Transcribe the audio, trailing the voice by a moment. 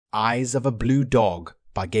Eyes of a Blue Dog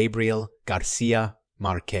by Gabriel Garcia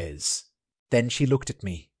Marquez. Then she looked at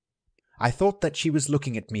me. I thought that she was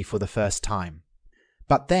looking at me for the first time.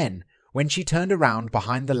 But then, when she turned around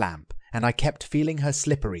behind the lamp and I kept feeling her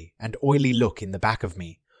slippery and oily look in the back of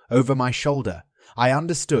me, over my shoulder, I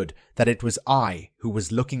understood that it was I who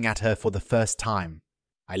was looking at her for the first time.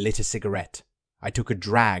 I lit a cigarette. I took a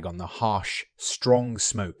drag on the harsh, strong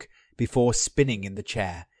smoke before spinning in the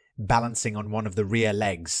chair, balancing on one of the rear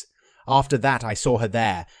legs. After that I saw her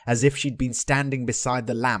there, as if she'd been standing beside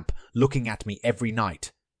the lamp looking at me every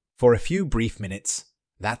night. For a few brief minutes,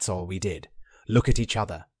 that's all we did. Look at each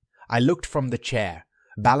other. I looked from the chair,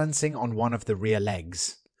 balancing on one of the rear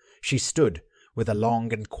legs. She stood, with a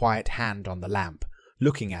long and quiet hand on the lamp,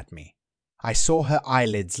 looking at me. I saw her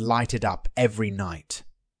eyelids lighted up every night.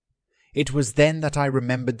 It was then that I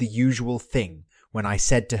remembered the usual thing when I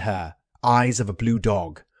said to her, "Eyes of a blue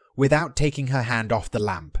dog." Without taking her hand off the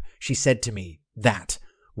lamp, she said to me, "That.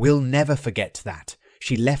 We'll never forget that."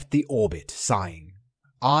 She left the orbit, sighing.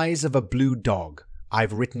 Eyes of a blue dog.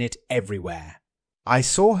 I've written it everywhere. I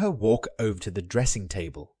saw her walk over to the dressing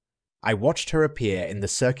table. I watched her appear in the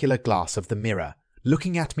circular glass of the mirror,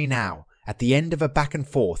 looking at me now, at the end of a back and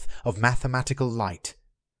forth of mathematical light.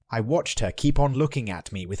 I watched her keep on looking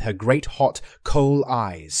at me with her great hot coal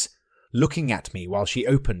eyes, looking at me while she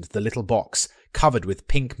opened the little box covered with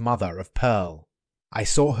pink mother of pearl. I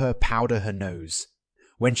saw her powder her nose.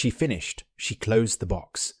 When she finished, she closed the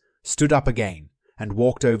box, stood up again, and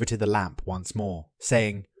walked over to the lamp once more,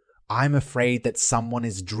 saying, "I'm afraid that someone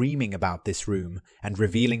is dreaming about this room and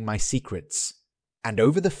revealing my secrets." And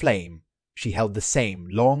over the flame, she held the same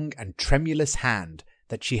long and tremulous hand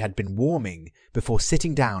that she had been warming before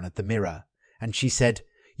sitting down at the mirror, and she said,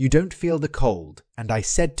 "You don't feel the cold," and I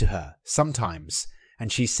said to her, "Sometimes,"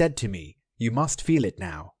 and she said to me, "You must feel it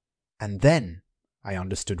now." And then I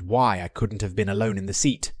understood why I couldn't have been alone in the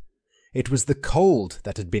seat. It was the cold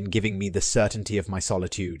that had been giving me the certainty of my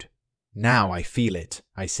solitude. "Now I feel it,"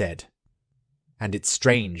 I said. "And it's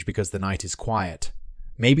strange because the night is quiet.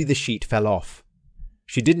 Maybe the sheet fell off."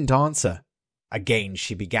 She didn't answer. Again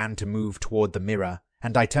she began to move toward the mirror,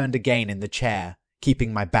 and I turned again in the chair,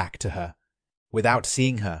 keeping my back to her. Without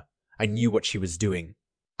seeing her, I knew what she was doing.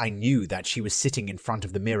 I knew that she was sitting in front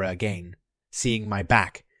of the mirror again, seeing my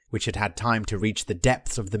back, which had had time to reach the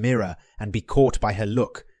depths of the mirror and be caught by her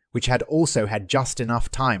look, which had also had just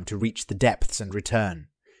enough time to reach the depths and return,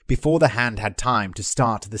 before the hand had time to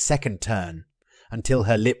start the second turn, until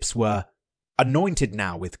her lips were anointed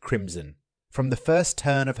now with crimson. From the first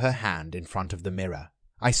turn of her hand in front of the mirror,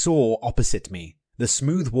 I saw opposite me the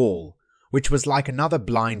smooth wall, which was like another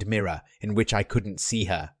blind mirror in which I couldn't see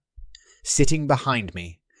her, sitting behind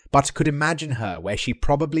me, but could imagine her where she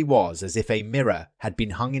probably was, as if a mirror had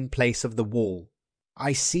been hung in place of the wall.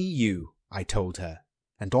 "I see you," I told her,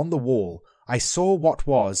 and on the wall I saw what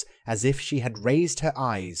was as if she had raised her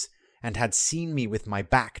eyes and had seen me with my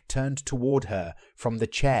back turned toward her from the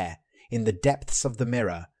chair, in the depths of the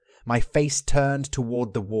mirror, my face turned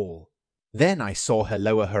toward the wall. Then I saw her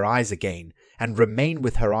lower her eyes again and remain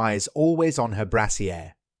with her eyes always on her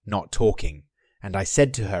brassiere, not talking, and I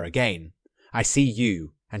said to her again, "I see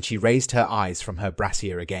you," and she raised her eyes from her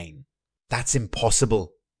brassiere again. "That's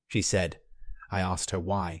impossible," she said. I asked her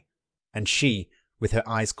why, and she, with her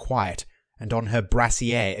eyes quiet and on her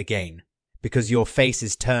brassiere again, "Because your face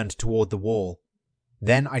is turned toward the wall."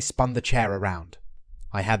 Then I spun the chair around.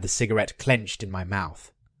 I had the cigarette clenched in my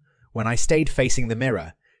mouth. When I stayed facing the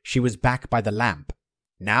mirror, she was back by the lamp.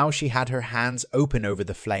 Now she had her hands open over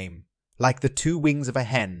the flame, like the two wings of a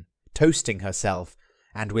hen, toasting herself,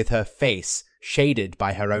 and with her face shaded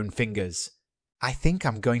by her own fingers. "I think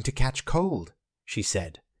I'm going to catch cold," she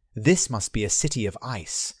said. "This must be a city of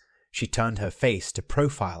ice." She turned her face to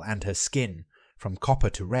profile, and her skin, from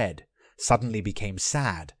copper to red, suddenly became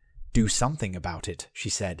sad. "Do something about it," she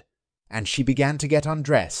said. And she began to get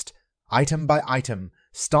undressed, item by item,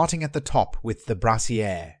 starting at the top with the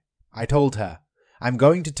brassiere. I told her, "I'm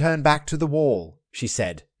going to turn back to the wall." She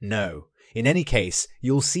said, "No. In any case,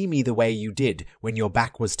 you'll see me the way you did when your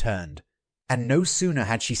back was turned." And no sooner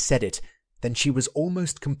had she said it than she was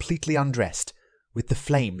almost completely undressed, with the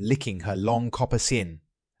flame licking her long copper skin.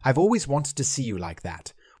 "I've always wanted to see you like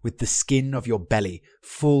that, with the skin of your belly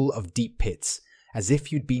full of deep pits, as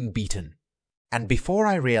if you'd been beaten." And before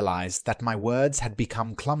I realized that my words had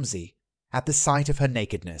become clumsy, at the sight of her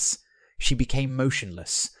nakedness, she became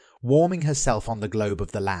motionless, warming herself on the globe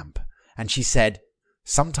of the lamp, and she said,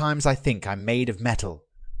 "Sometimes I think I'm made of metal."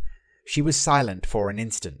 She was silent for an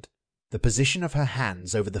instant. The position of her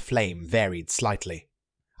hands over the flame varied slightly.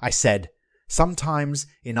 I said, "Sometimes,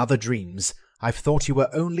 in other dreams, I've thought you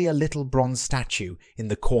were only a little bronze statue in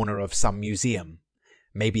the corner of some museum.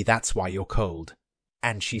 Maybe that's why you're cold."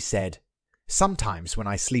 And she said, "Sometimes when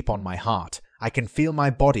I sleep on my heart, I can feel my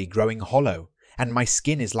body growing hollow, and my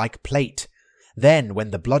skin is like plate. Then,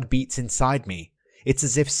 when the blood beats inside me, it's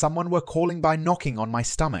as if someone were calling by knocking on my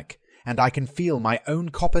stomach, and I can feel my own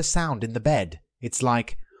copper sound in the bed. It's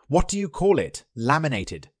like, what do you call it?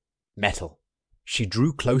 Laminated. Metal." She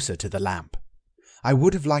drew closer to the lamp. "I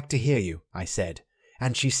would have liked to hear you," I said,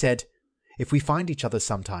 and she said, "If we find each other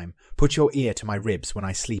sometime, put your ear to my ribs when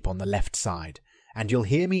I sleep on the left side, and you'll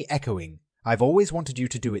hear me echoing. I've always wanted you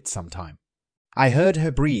to do it sometime." I heard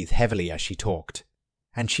her breathe heavily as she talked,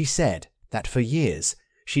 and she said that for years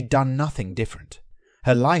she'd done nothing different.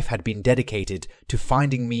 Her life had been dedicated to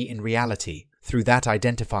finding me in reality through that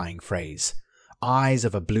identifying phrase, "eyes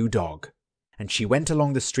of a blue dog," and she went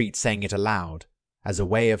along the street saying it aloud, as a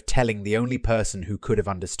way of telling the only person who could have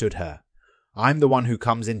understood her, "I'm the one who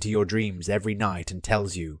comes into your dreams every night and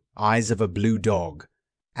tells you, 'Eyes of a blue dog.'"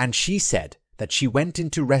 And she said that she went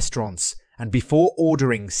into restaurants and before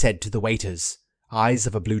ordering said to the waiters, "Eyes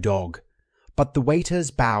of a blue dog," but the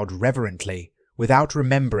waiters bowed reverently without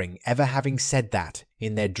remembering ever having said that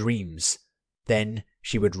in their dreams. Then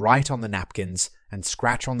she would write on the napkins and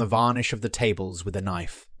scratch on the varnish of the tables with a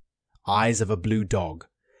knife, "Eyes of a blue dog,"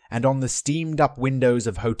 and on the steamed-up windows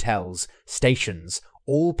of hotels, stations,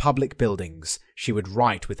 all public buildings, she would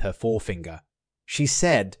write with her forefinger. She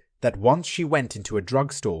said that once she went into a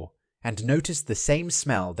drugstore and noticed the same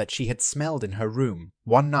smell that she had smelled in her room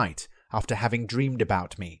one night after having dreamed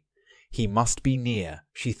about me. He must be near,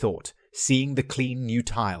 she thought, seeing the clean new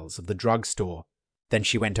tiles of the drugstore. Then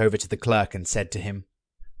she went over to the clerk and said to him,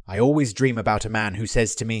 "I always dream about a man who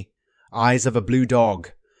says to me, 'Eyes of a blue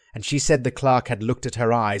dog,'" and she said the clerk had looked at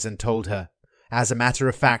her eyes and told her, "As a matter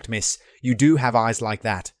of fact, miss, you do have eyes like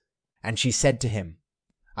that." And she said to him,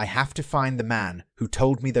 "I have to find the man who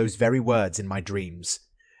told me those very words in my dreams."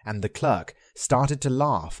 And the clerk started to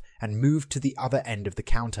laugh and moved to the other end of the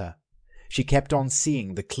counter. She kept on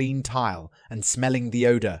seeing the clean tile and smelling the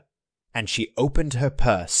odor, and she opened her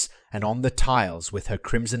purse, and on the tiles with her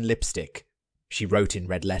crimson lipstick, she wrote in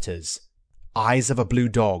red letters, "Eyes of a blue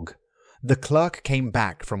dog." The clerk came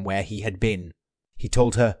back from where he had been. He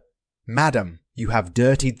told her, "Madam, you have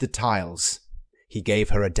dirtied the tiles." He gave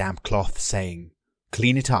her a damp cloth, saying,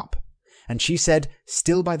 "Clean it up." And she said,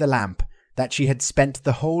 still by the lamp, that she had spent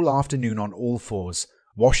the whole afternoon on all fours,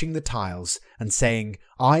 washing the tiles and saying,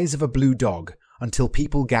 "Eyes of a blue dog," until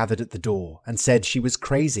people gathered at the door and said she was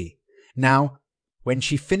crazy. Now, when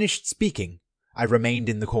she finished speaking, I remained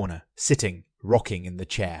in the corner, sitting, rocking in the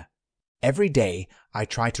chair. "Every day I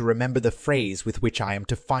try to remember the phrase with which I am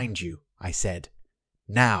to find you," I said.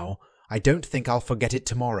 "Now, I don't think I'll forget it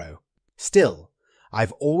tomorrow. Still,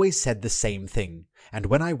 I've always said the same thing, and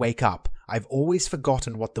when I wake up, I've always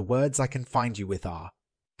forgotten what the words I can find you with are."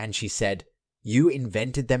 And she said, "You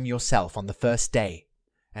invented them yourself on the first day."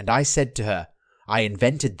 And I said to her, "I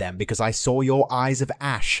invented them because I saw your eyes of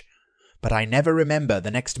ash, but I never remember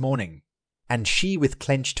the next morning." And she, with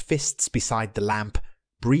clenched fists beside the lamp,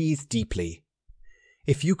 breathed deeply.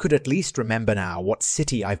 "If you could at least remember now what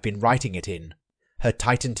city I've been writing it in." Her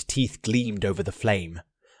tightened teeth gleamed over the flame.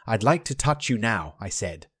 "I'd like to touch you now," I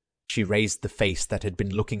said. She raised the face that had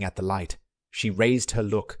been looking at the light. She raised her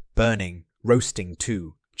look, burning, roasting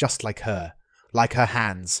too, just like her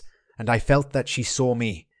hands, and I felt that she saw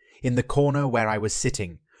me, in the corner where I was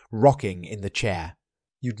sitting, rocking in the chair.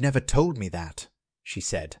 "You'd never told me that," she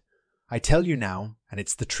said. "I tell you now, and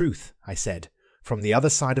it's the truth," I said. From the other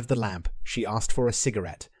side of the lamp, she asked for a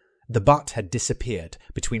cigarette. The butt had disappeared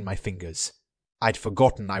between my fingers. "I'd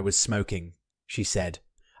forgotten I was smoking," she said.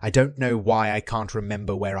 "I don't know why I can't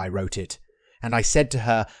remember where I wrote it." And I said to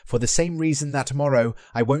her, for the same reason that tomorrow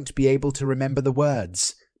I won't be able to remember the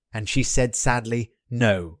words. And she said sadly,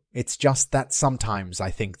 "No, it's just that sometimes I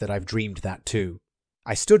think that I've dreamed that too."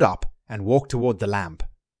 I stood up and walked toward the lamp.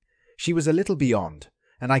 She was a little beyond,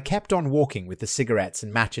 and I kept on walking with the cigarettes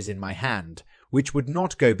and matches in my hand, which would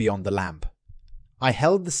not go beyond the lamp. I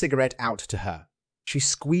held the cigarette out to her. She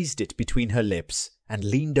squeezed it between her lips and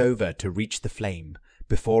leaned over to reach the flame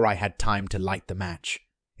before I had time to light the match.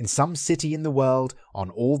 In some city in the world, on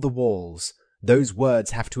all the walls, those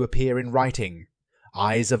words have to appear in writing.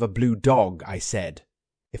 "Eyes of a blue dog," I said.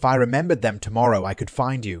 "If I remembered them tomorrow, I could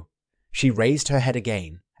find you." She raised her head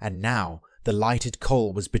again, and now the lighted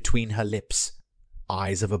coal was between her lips.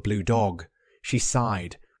 "Eyes of a blue dog," she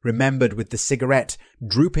sighed, remembered with the cigarette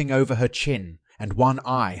drooping over her chin and one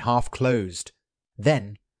eye half closed.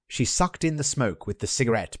 Then she sucked in the smoke with the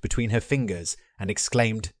cigarette between her fingers and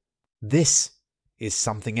exclaimed, "This is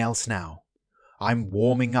something else now. I'm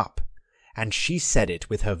warming up. And she said it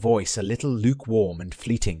with her voice a little lukewarm and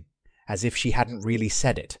fleeting, as if she hadn't really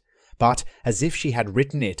said it, but as if she had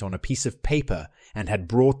written it on a piece of paper and had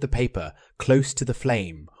brought the paper close to the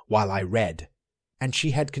flame while I read. And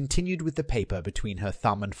she had continued with the paper between her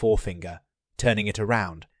thumb and forefinger, turning it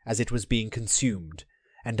around as it was being consumed,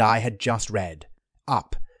 and I had just read,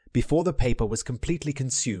 up, before the paper was completely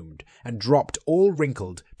consumed and dropped all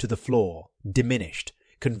wrinkled to the floor, diminished,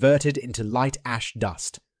 converted into light ash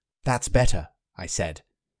dust. That's better, I said.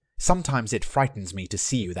 Sometimes it frightens me to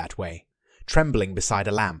see you that way, trembling beside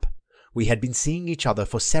a lamp. We had been seeing each other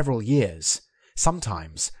for several years.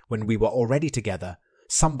 Sometimes, when we were already together,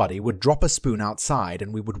 somebody would drop a spoon outside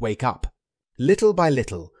and we would wake up. Little by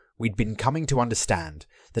little, we'd been coming to understand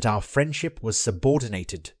that our friendship was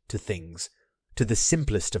subordinated to things, to the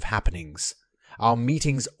simplest of happenings. Our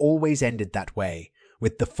meetings always ended that way,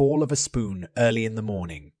 with the fall of a spoon early in the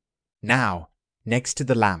morning. Now, next to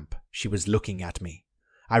the lamp, she was looking at me.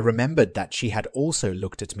 I remembered that she had also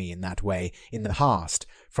looked at me in that way in the past,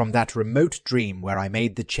 from that remote dream where I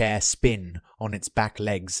made the chair spin on its back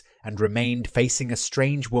legs and remained facing a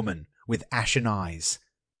strange woman with ashen eyes.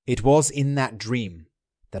 It was in that dream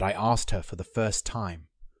that I asked her for the first time,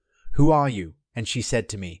 "Who are you?" And she said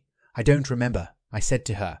to me, "I don't remember," I said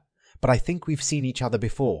to her, "but I think we've seen each other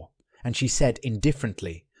before." And she said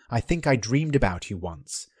indifferently, "I think I dreamed about you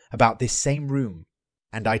once, about this same room."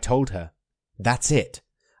 And I told her, "That's it.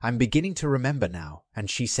 I'm beginning to remember now." And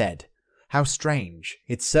she said, "How strange.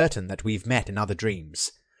 It's certain that we've met in other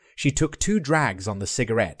dreams." She took 2 drags on the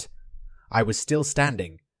cigarette. I was still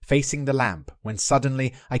standing, facing the lamp, when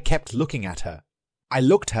suddenly I kept looking at her. I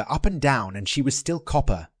looked her up and down, and she was still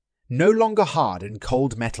copper. No longer hard and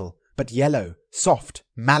cold metal, but yellow, soft,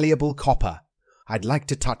 malleable copper. "I'd like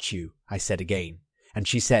to touch you," I said again. And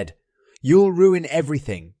she said, "You'll ruin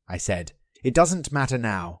everything," I said. "It doesn't matter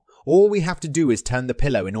now. All we have to do is turn the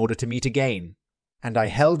pillow in order to meet again." And I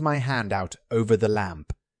held my hand out over the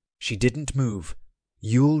lamp. She didn't move.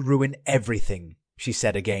 "You'll ruin everything," she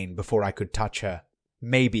said again before I could touch her.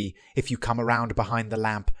 "Maybe, if you come around behind the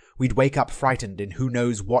lamp, we'd wake up frightened in who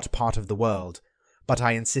knows what part of the world." But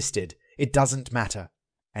I insisted, "It doesn't matter."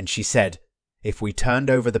 And she said, "If we turned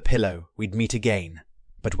over the pillow, we'd meet again.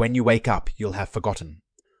 But when you wake up, you'll have forgotten."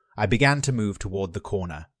 I began to move toward the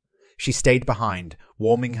corner. She stayed behind,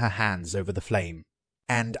 warming her hands over the flame.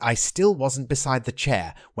 And I still wasn't beside the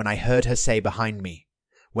chair when I heard her say behind me,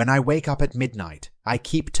 "When I wake up at midnight, I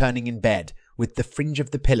keep turning in bed with the fringe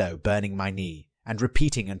of the pillow burning my knee, and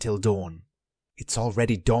repeating until dawn." "It's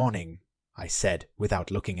already dawning," I said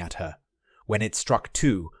without looking at her. When it struck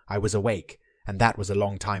 2, I was awake, and that was a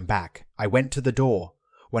long time back. I went to the door.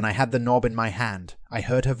 When I had the knob in my hand, I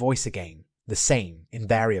heard her voice again, the same,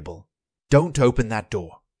 invariable. "Don't open that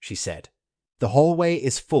door," she said. "The hallway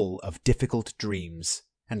is full of difficult dreams."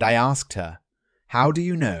 And I asked her, "How do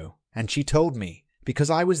you know?" And she told me, "Because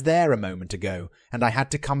I was there a moment ago, and I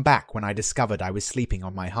had to come back when I discovered I was sleeping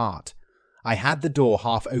on my heart. I had the door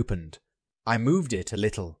half opened. I moved it a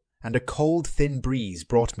little, and a cold, thin breeze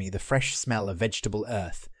brought me the fresh smell of vegetable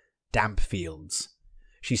earth, damp fields."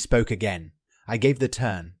 She spoke again. I gave the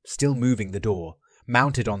turn, still moving the door,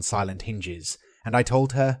 mounted on silent hinges, and I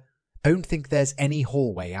told her, "Don't think there's any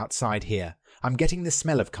hallway outside here. I'm getting the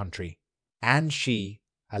smell of country." And she,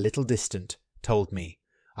 a little distant, told me,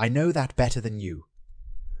 "I know that better than you.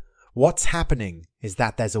 What's happening is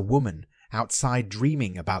that there's a woman outside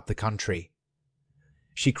dreaming about the country."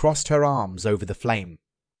 She crossed her arms over the flame.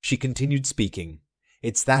 She continued speaking.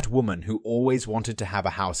 "It's that woman who always wanted to have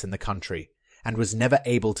a house in the country, and was never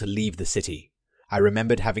able to leave the city. I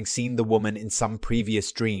remembered having seen the woman in some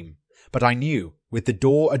previous dream, but I knew, with the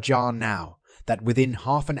door ajar now, that within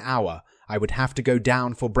half an hour I would have to go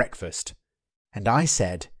down for breakfast. And I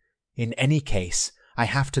said, in any case, I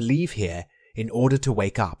have to leave here in order to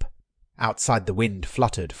wake up." Outside the wind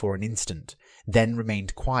fluttered for an instant, then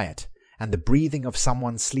remained quiet, and the breathing of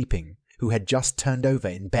someone sleeping who had just turned over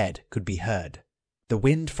in bed could be heard. The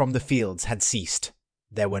wind from the fields had ceased.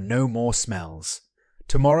 There were no more smells.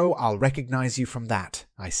 "Tomorrow I'll recognize you from that,"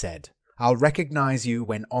 I said. "I'll recognize you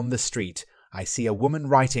when on the street I see a woman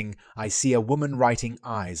writing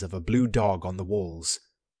eyes of a blue dog on the walls."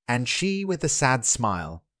 And she, with a sad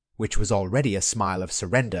smile, which was already a smile of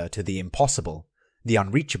surrender to the impossible, the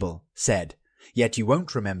unreachable, said, "Yet you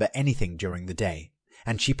won't remember anything during the day."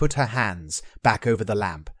 And she put her hands back over the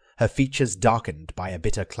lamp, her features darkened by a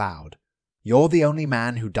bitter cloud. "You're the only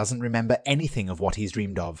man who doesn't remember anything of what he's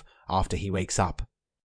dreamed of after he wakes up."